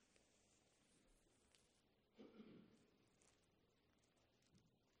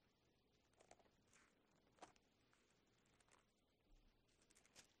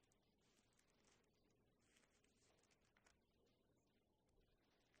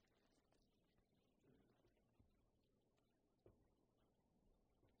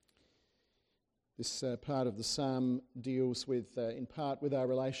This part of the psalm deals with, in part, with our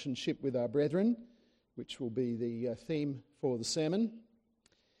relationship with our brethren, which will be the theme for the sermon.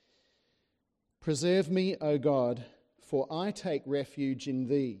 Preserve me, O God, for I take refuge in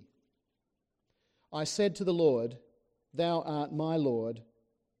thee. I said to the Lord, Thou art my Lord.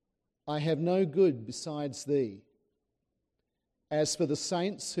 I have no good besides thee. As for the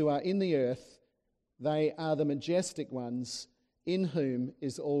saints who are in the earth, they are the majestic ones, in whom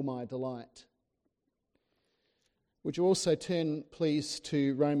is all my delight. Would you also turn, please,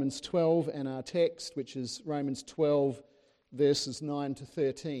 to Romans 12 and our text, which is Romans 12, verses 9 to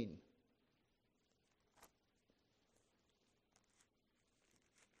 13.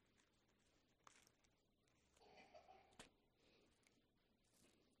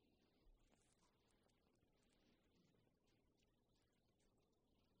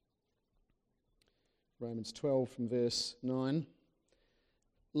 Romans 12 from verse 9.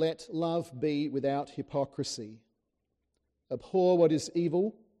 Let love be without hypocrisy. Abhor what is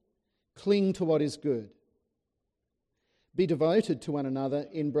evil, cling to what is good. Be devoted to one another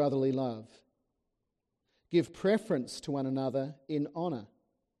in brotherly love. Give preference to one another in honour,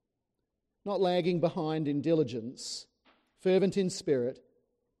 not lagging behind in diligence, fervent in spirit,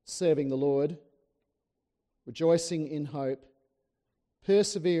 serving the Lord, rejoicing in hope,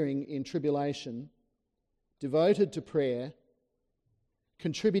 persevering in tribulation, devoted to prayer,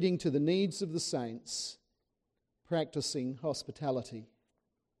 contributing to the needs of the saints, practicing hospitality.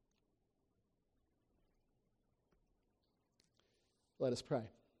 Let us pray.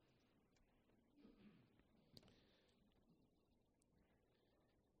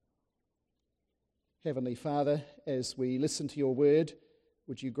 Heavenly Father, as we listen to your word,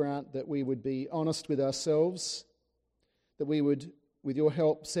 would you grant that we would be honest with ourselves, that we would, with your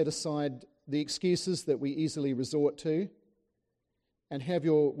help, set aside the excuses that we easily resort to, and have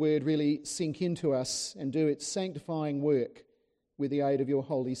your word really sink into us and do its sanctifying work with the aid of your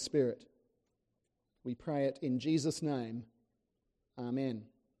Holy Spirit. We pray it in Jesus' name. Amen.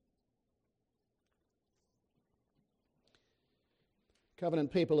 Covenant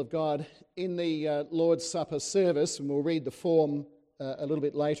people of God, in the Lord's Supper service, and we'll read the form a little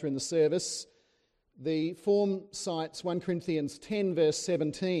bit later in the service, the form cites 1 Corinthians 10 verse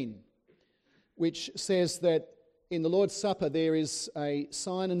 17, which says that in the Lord's Supper there is a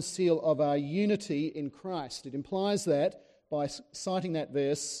sign and seal of our unity in Christ. It implies that by citing that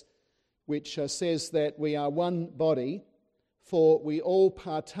verse, which says that we are one body, for we all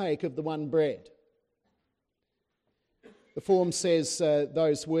partake of the one bread. The form says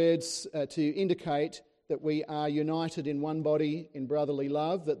those words to indicate that we are united in one body in brotherly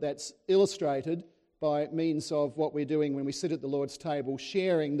love, that's illustrated by means of what we're doing when we sit at the Lord's table,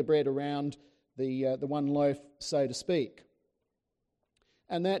 sharing the bread around the one loaf, so to speak.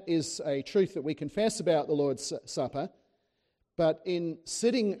 And that is a truth that we confess about the Lord's Supper, but in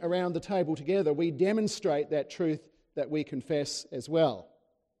sitting around the table together, we demonstrate that truth that we confess as well.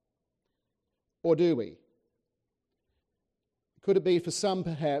 Or do we? Could it be for some,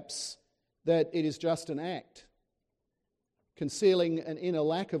 perhaps, that it is just an act, concealing an inner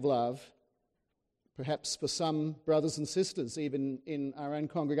lack of love, perhaps for some brothers and sisters, even in our own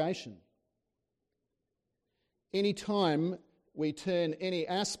congregation? Any time we turn any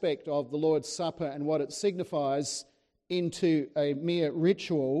aspect of the Lord's Supper and what it signifies into a mere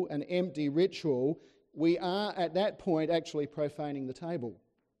ritual, an empty ritual, we are at that point actually profaning the table.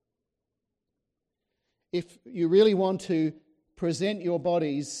 If you really want to present your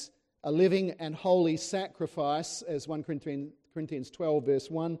bodies a living and holy sacrifice, as Romans 12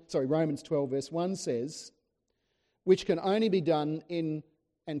 verse 1 says, which can only be done in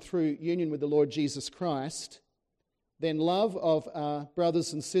and through union with the Lord Jesus Christ, then love of our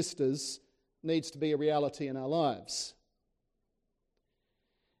brothers and sisters needs to be a reality in our lives.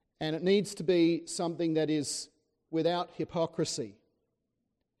 And it needs to be something that is without hypocrisy.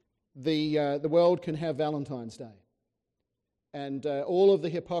 The world can have Valentine's Day, and all of the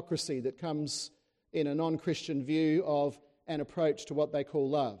hypocrisy that comes in a non-Christian view of an approach to what they call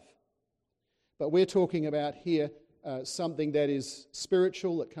love. But we're talking about here something that is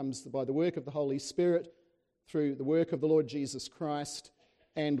spiritual, that comes by the work of the Holy Spirit, through the work of the Lord Jesus Christ,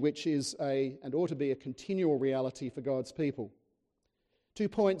 and which is and ought to be a continual reality for God's people. 2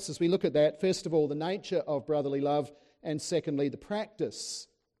 points as we look at that. First of all, the nature of brotherly love, and secondly, the practice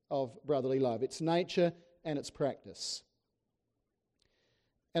of brotherly love, its nature and its practice.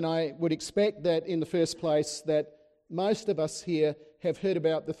 And I would expect that in the first place that most of us here have heard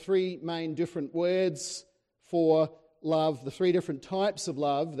about the three main different words for love, the three different types of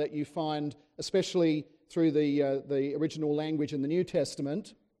love that you find, especially through the original language in the New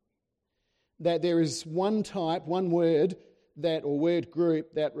Testament. that there is one type, one word, or word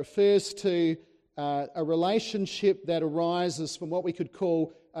group that refers to a relationship that arises from what we could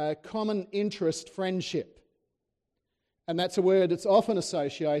call a common interest friendship. And that's a word that's often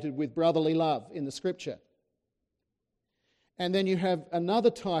associated with brotherly love in the Scripture. And then you have another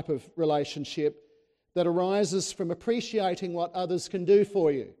type of relationship that arises from appreciating what others can do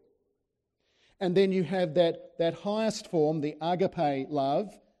for you. And then you have that highest form, the agape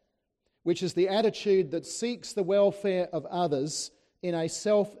love, which is the attitude that seeks the welfare of others in a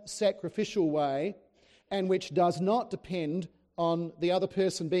self-sacrificial way, and which does not depend on the other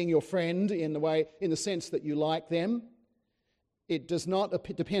person being your friend in the sense that you like them. It does not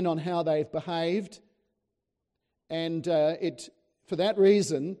depend on how they've behaved, and it, for that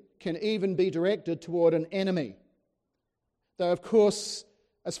reason, can even be directed toward an enemy. Though, of course,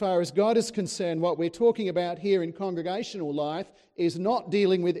 as far as God is concerned, what we're talking about here in congregational life is not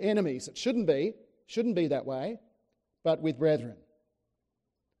dealing with enemies. It shouldn't be that way, but with brethren.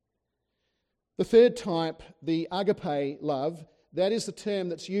 The third type, the agape love, that is the term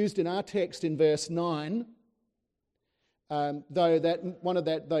that's used in our text in verse 9, though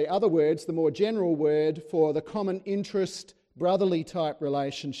the other words, the more general word for the common interest, brotherly type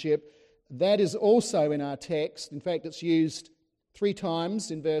relationship, that is also in our text. In fact, it's used 3 times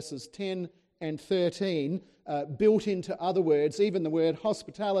in verses 10 and 13, built into other words. Even the word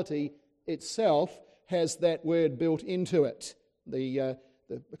hospitality itself has that word built into it. The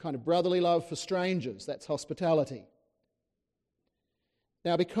kind of brotherly love for strangers, that's hospitality.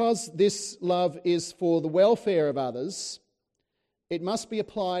 Now, because this love is for the welfare of others, it must be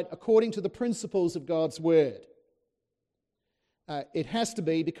applied according to the principles of God's Word. It has to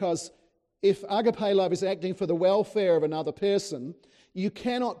be, because if agape love is acting for the welfare of another person, you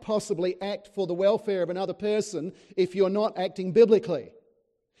cannot possibly act for the welfare of another person if you're not acting biblically,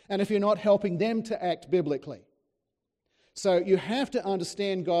 and if you're not helping them to act biblically. So you have to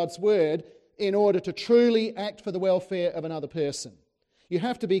understand God's Word in order to truly act for the welfare of another person. You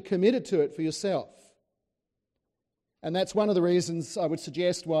have to be committed to it for yourself. And that's one of the reasons I would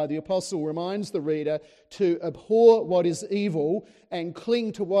suggest why the apostle reminds the reader to abhor what is evil and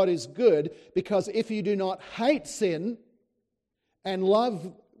cling to what is good, because if you do not hate sin and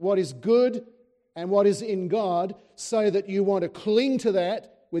love what is good and what is in God, so that you want to cling to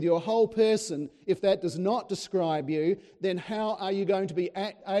that with your whole person, if that does not describe you, then how are you going to be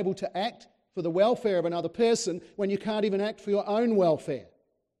able to act for the welfare of another person when you can't even act for your own welfare?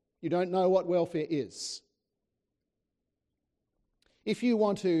 You don't know what welfare is. If you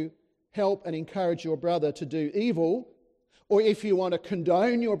want to help and encourage your brother to do evil, or if you want to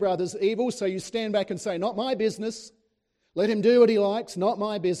condone your brother's evil, so you stand back and say, not my business, let him do what he likes, not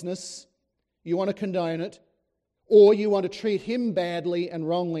my business, you want to condone it, or you want to treat him badly and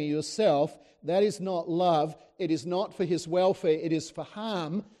wrongly yourself, that is not love. It is not for his welfare, it is for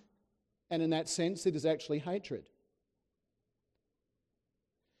harm, and in that sense it is actually hatred.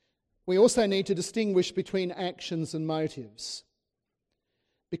 We also need to distinguish between actions and motives,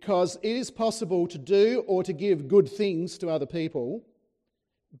 because it is possible to do or to give good things to other people,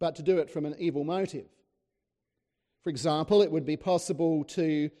 but to do it from an evil motive. For example, it would be possible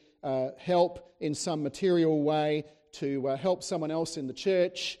to help in some material way, to help someone else in the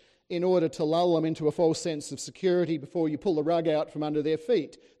church in order to lull them into a false sense of security before you pull the rug out from under their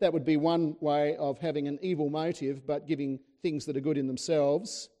feet. That would be one way of having an evil motive, but giving things that are good in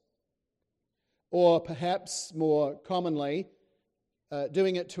themselves. Or perhaps more commonly,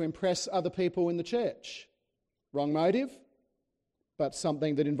 doing it to impress other people in the church. Wrong motive, but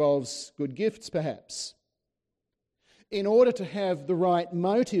something that involves good gifts perhaps. In order to have the right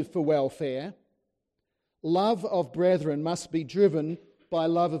motive for welfare, love of brethren must be driven by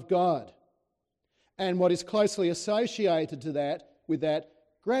love of God. And what is closely associated to that, with that,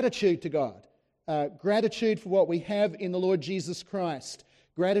 gratitude to God. Gratitude for what we have in the Lord Jesus Christ.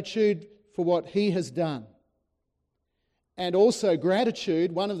 Gratitude for what He has done. And also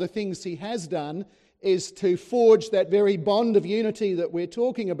gratitude, one of the things He has done is to forge that very bond of unity that we're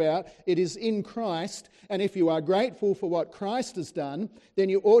talking about. It is in Christ, and if you are grateful for what Christ has done, then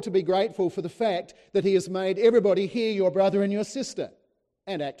you ought to be grateful for the fact that He has made everybody here your brother and your sister,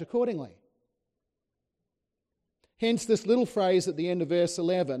 and act accordingly. Hence this little phrase at the end of verse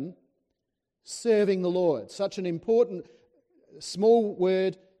 11, serving the Lord. Such an important, small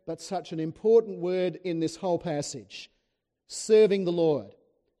word, but such an important word in this whole passage. Serving the Lord.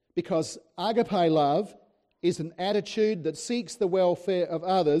 Because agape love is an attitude that seeks the welfare of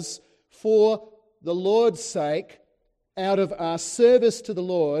others for the Lord's sake, out of our service to the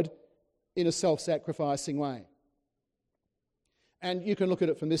Lord in a self-sacrificing way. And you can look at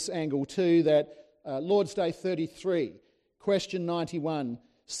it from this angle too, that Lord's Day 33, question 91,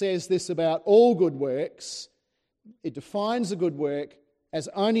 says this about all good works. It defines a good work as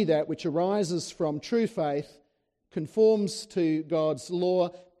only that which arises from true faith, conforms to God's law,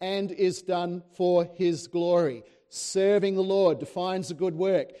 and is done for his glory. Serving the Lord defines a good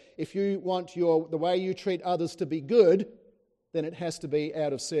work. If you want the way you treat others to be good, then it has to be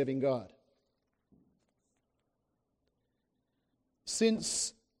out of serving God.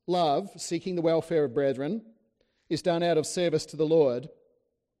 Since love, seeking the welfare of brethren, is done out of service to the Lord,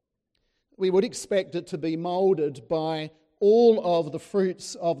 we would expect it to be moulded by all of the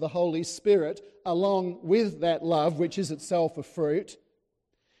fruits of the Holy Spirit along with that love, which is itself a fruit,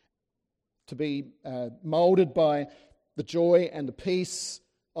 to be moulded by the joy and the peace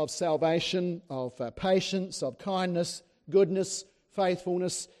of salvation, of patience, of kindness, goodness,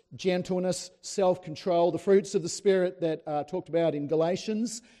 faithfulness, gentleness, self-control, the fruits of the Spirit that are talked about in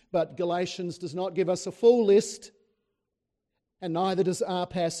Galatians. But Galatians does not give us a full list, and neither does our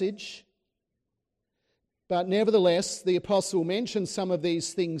passage. But nevertheless, the apostle mentions some of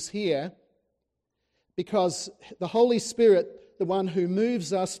these things here because the Holy Spirit, the one who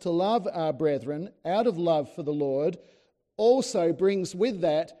moves us to love our brethren out of love for the Lord, also brings with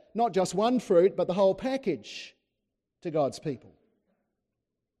that not just one fruit, but the whole package to God's people.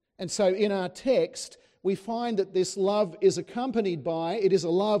 And so in our text, we find that this love is accompanied by, it is a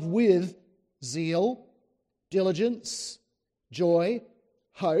love with zeal, diligence, joy,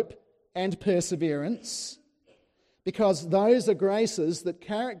 hope, and perseverance, because those are graces that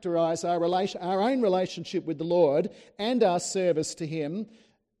characterize our own relationship with the Lord and our service to Him,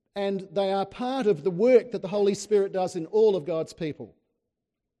 and they are part of the work that the Holy Spirit does in all of God's people.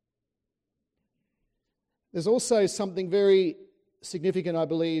 There's also something very significant, I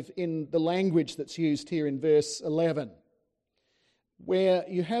believe, in the language that's used here in verse 11, where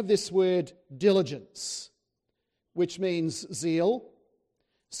you have this word diligence, which means zeal.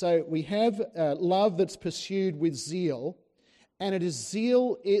 So we have love that's pursued with zeal, and it is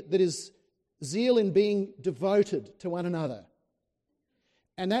zeal that is zeal in being devoted to one another.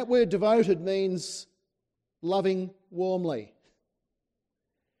 And that word devoted means loving warmly.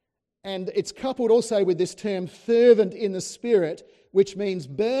 And it's coupled also with this term fervent in the Spirit, which means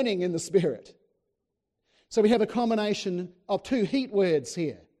burning in the Spirit. So we have a combination of two heat words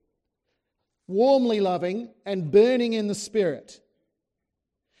here: warmly loving and burning in the Spirit.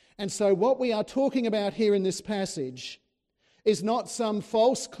 And so what we are talking about here in this passage is not some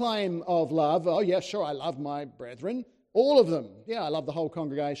false claim of love. Oh, yeah, sure, I love my brethren, all of them. Yeah, I love the whole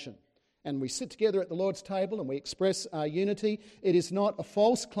congregation. And we sit together at the Lord's table and we express our unity. It is not a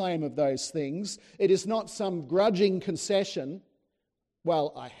false claim of those things. It is not some grudging concession.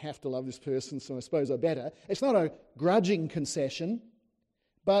 Well, I have to love this person, so I suppose I better. It's not a grudging concession,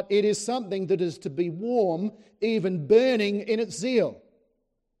 but it is something that is to be warm, even burning in its zeal.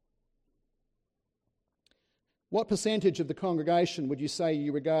 What percentage of the congregation would you say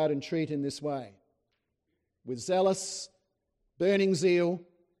you regard and treat in this way? With zealous, burning zeal,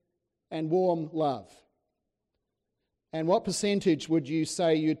 and warm love. And what percentage would you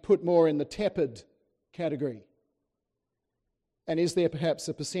say you'd put more in the tepid category? And is there perhaps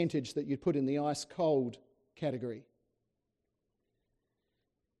a percentage that you'd put in the ice-cold category?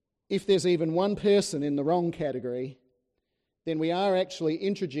 If there's even one person in the wrong category, then we are actually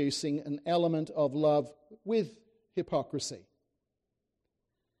introducing an element of love with hypocrisy.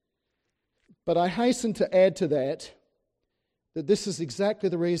 But I hasten to add to that this is exactly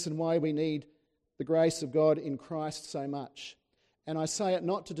the reason why we need the grace of God in Christ so much. And I say it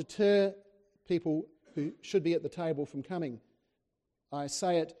not to deter people who should be at the table from coming. I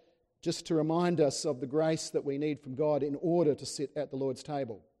say it just to remind us of the grace that we need from God in order to sit at the Lord's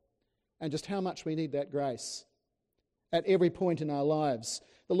table, and just how much we need that grace at every point in our lives.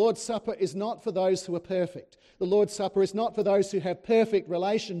 The Lord's Supper is not for those who are perfect. The Lord's Supper is not for those who have perfect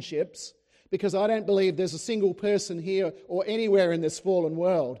relationships, because I don't believe there's a single person here or anywhere in this fallen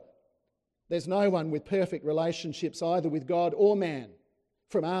world. There's no one with perfect relationships either with God or man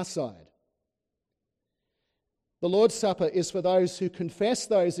from our side. The Lord's Supper is for those who confess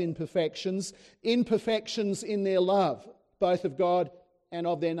those imperfections in their love, both of God and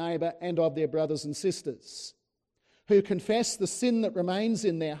of their neighbour and of their brothers and sisters, who confess the sin that remains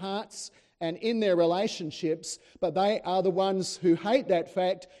in their hearts and in their relationships, but they are the ones who hate that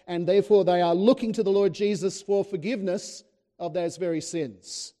fact, and therefore they are looking to the Lord Jesus for forgiveness of those very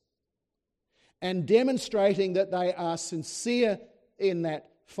sins, and demonstrating that they are sincere in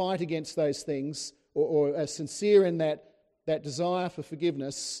that fight against those things, or are sincere in that desire for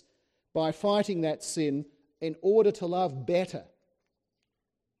forgiveness by fighting that sin in order to love better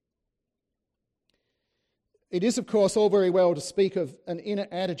It is, of course, all very well to speak of an inner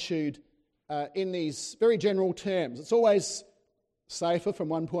attitude in these very general terms. It's always safer from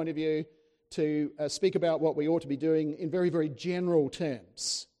one point of view to speak about what we ought to be doing in very, very general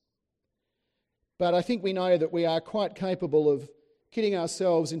terms. But I think we know that we are quite capable of kidding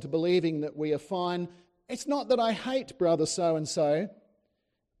ourselves into believing that we are fine. It's not that I hate brother so-and-so,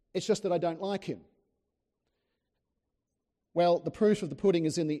 it's just that I don't like him. Well, the proof of the pudding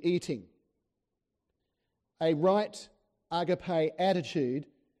is in the eating. A right agape attitude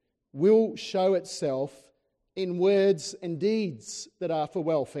will show itself in words and deeds that are for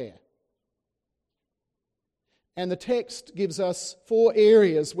welfare. And the text gives us 4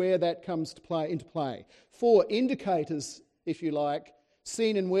 areas where that comes into play. 4 indicators, if you like,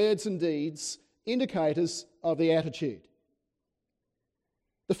 seen in words and deeds, indicators of the attitude.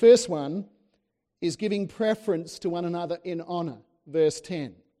 The first one is giving preference to one another in honour, verse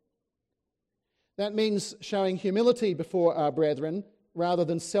 10. That means showing humility before our brethren rather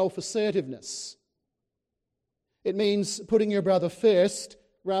than self-assertiveness. It means putting your brother first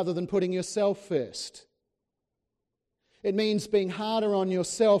rather than putting yourself first. It means being harder on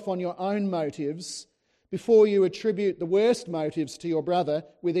yourself, on your own motives, before you attribute the worst motives to your brother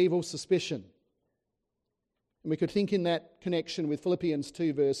with evil suspicion. And we could think in that connection with Philippians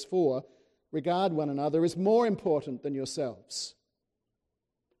 2 verse 4, regard one another as more important than yourselves.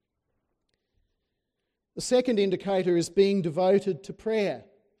 The second indicator is being devoted to prayer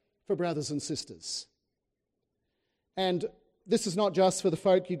for brothers and sisters. And this is not just for the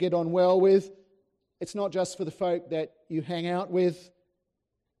folk you get on well with. It's not just for the folk that you hang out with,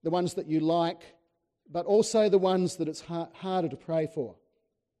 the ones that you like, but also the ones that it's harder to pray for.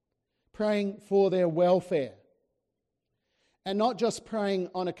 Praying for their welfare. And not just praying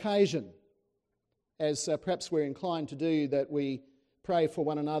on occasion, as perhaps we're inclined to do, that we pray for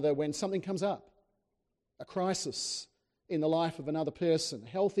one another when something comes up, a crisis in the life of another person, a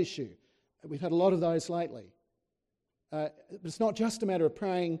health issue. We've had a lot of those lately. But it's not just a matter of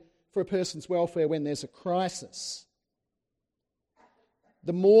praying for a person's welfare when there's a crisis.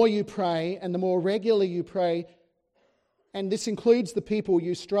 The more you pray and the more regularly you pray, and this includes the people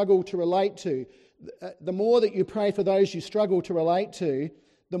you struggle to relate to, the more that you pray for those you struggle to relate to,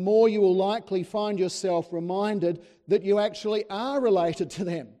 the more you will likely find yourself reminded that you actually are related to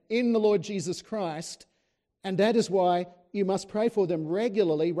them in the Lord Jesus Christ, and that is why you must pray for them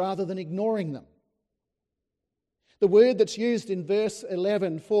regularly rather than ignoring them. The word that's used in verse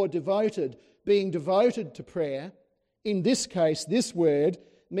 11 for devoted, being devoted to prayer, in this case, this word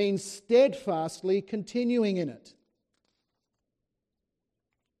means steadfastly continuing in it.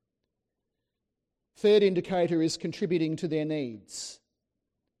 Third indicator is contributing to their needs.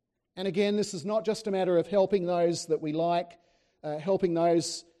 And again, this is not just a matter of helping those that we like, helping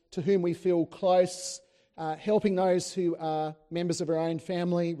those to whom we feel close, helping those who are members of our own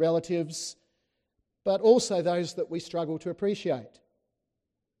family, relatives, but also those that we struggle to appreciate.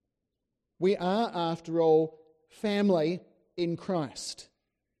 We are, after all, family in Christ.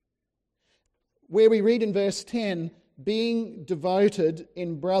 Where we read in verse 10, being devoted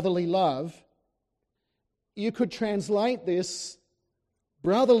in brotherly love, you could translate this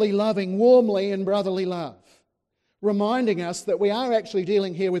brotherly loving warmly in brotherly love, reminding us that we are actually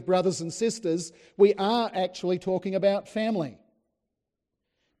dealing here with brothers and sisters. We are actually talking about family.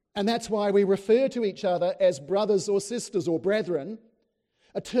 And that's why we refer to each other as brothers or sisters or brethren,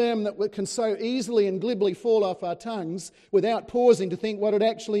 a term that can so easily and glibly fall off our tongues without pausing to think what it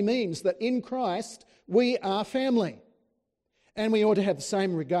actually means, that in Christ we are family. And we ought to have the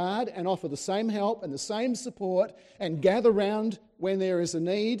same regard and offer the same help and the same support and gather round when there is a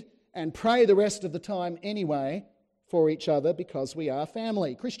need and pray the rest of the time anyway for each other because we are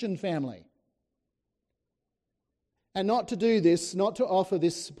family, Christian family. And not to do this, not to offer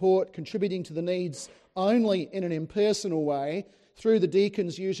this support, contributing to the needs only in an impersonal way, through the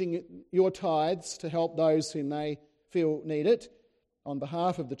deacons using your tithes to help those whom they feel need it on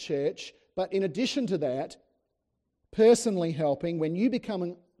behalf of the church, but in addition to that, personally helping when you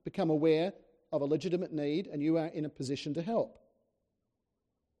become aware of a legitimate need and you are in a position to help.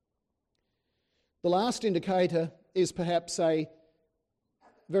 The last indicator is perhaps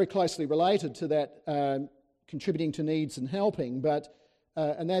very closely related to that contributing to needs and helping,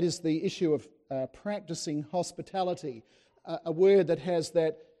 and that is the issue of practicing hospitality, a word that has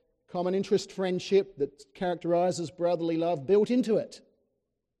that common interest friendship that characterises brotherly love built into it.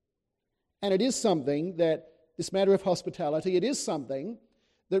 And it is something that, this matter of hospitality, it is something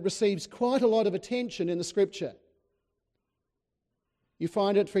that receives quite a lot of attention in the Scripture. You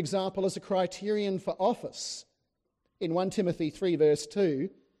find it, for example, as a criterion for office in 1 Timothy 3 verse 2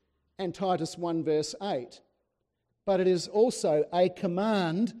 and Titus 1 verse 8. but it is also a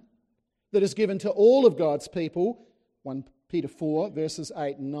command that is given to all of God's people, 1 Peter 4, verses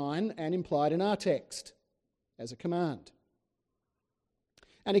 8 and 9, and implied in our text as a command.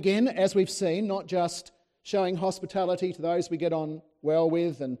 And again, as we've seen, not just showing hospitality to those we get on well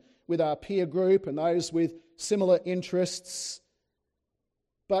with and with our peer group and those with similar interests,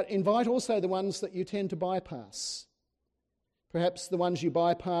 but invite also the ones that you tend to bypass. Perhaps the ones you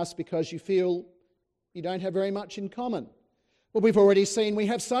bypass because you feel you don't have very much in common. Well, we've already seen we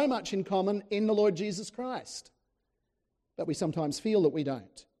have so much in common in the Lord Jesus Christ, but we sometimes feel that we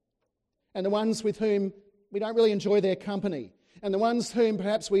don't. And the ones with whom we don't really enjoy their company, and the ones whom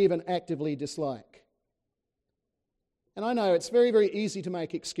perhaps we even actively dislike. And I know it's very, very easy to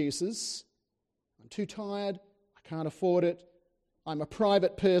make excuses. I'm too tired, I can't afford it, I'm a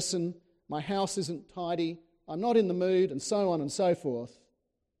private person, my house isn't tidy, I'm not in the mood, and so on and so forth.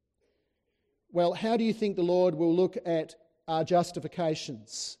 Well, how do you think the Lord will look at our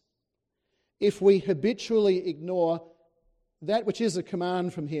justifications if we habitually ignore that which is a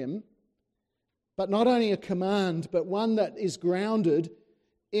command from Him, but not only a command, but one that is grounded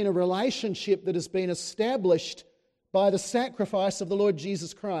in a relationship that has been established by the sacrifice of the Lord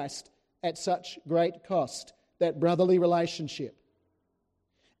Jesus Christ at such great cost, that brotherly relationship,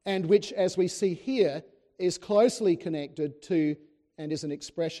 and which, as we see here, is closely connected to and is an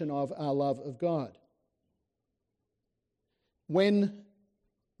expression of our love of God. When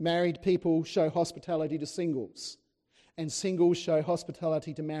married people show hospitality to singles, and singles show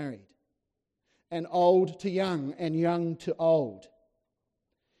hospitality to married, and old to young, and young to old,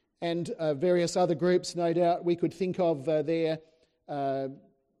 and various other groups, no doubt, we could think of there,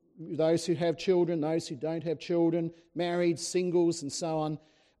 those who have children, those who don't have children, married, singles, and so on.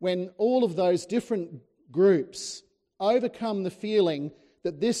 When all of those different groups overcome the feeling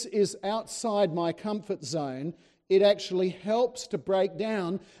that this is outside my comfort zone, it actually helps to break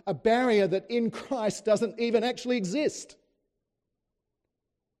down a barrier that in Christ doesn't even actually exist.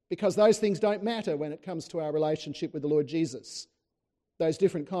 Because those things don't matter when it comes to our relationship with the Lord Jesus. Those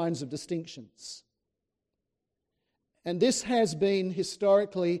different kinds of distinctions. And this has been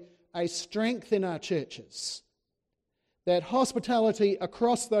historically a strength in our churches. That hospitality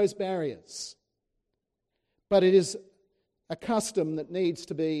across those barriers. But it is a custom that needs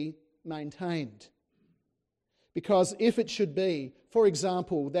to be maintained. Because if it should be, for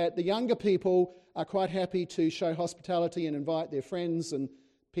example, that the younger people are quite happy to show hospitality and invite their friends and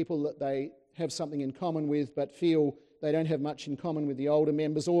people that they have something in common with but feel they don't have much in common with the older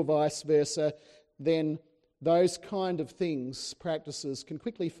members, or vice versa, then those kind of things, practices, can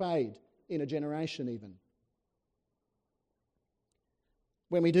quickly fade in a generation even.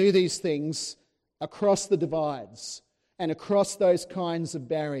 When we do these things across the divides and across those kinds of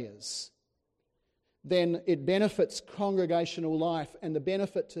barriers, then it benefits congregational life, and the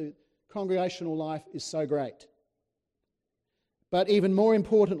benefit to congregational life is so great. But even more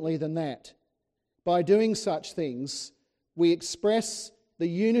importantly than that, by doing such things, we express the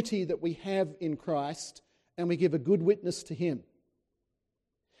unity that we have in Christ, and we give a good witness to Him.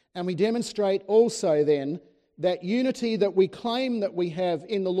 And we demonstrate also then that unity that we claim that we have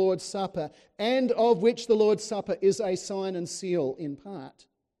in the Lord's Supper, and of which the Lord's Supper is a sign and seal in part.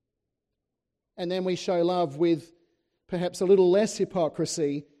 And then we show love with perhaps a little less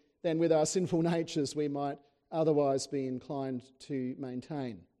hypocrisy than with our sinful natures we might otherwise be inclined to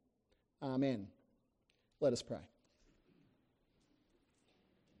maintain. Amen. Let us pray.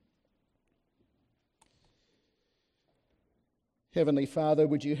 Heavenly Father,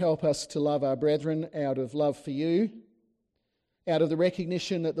 would you help us to love our brethren out of love for you, out of the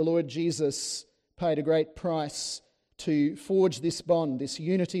recognition that the Lord Jesus paid a great price to forge this bond, this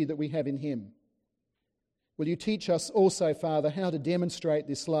unity that we have in Him. Will you teach us also, Father, how to demonstrate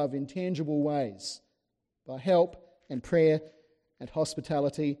this love in tangible ways, by help and prayer and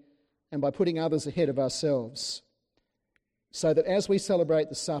hospitality, and by putting others ahead of ourselves, so that as we celebrate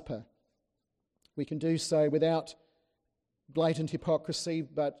the supper, we can do so without blatant hypocrisy,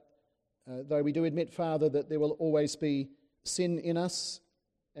 but though we do admit, Father, that there will always be sin in us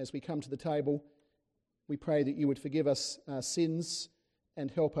as we come to the table, we pray that you would forgive us our sins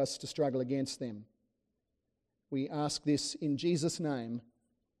and help us to struggle against them. We ask this in Jesus' name.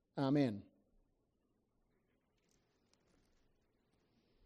 Amen.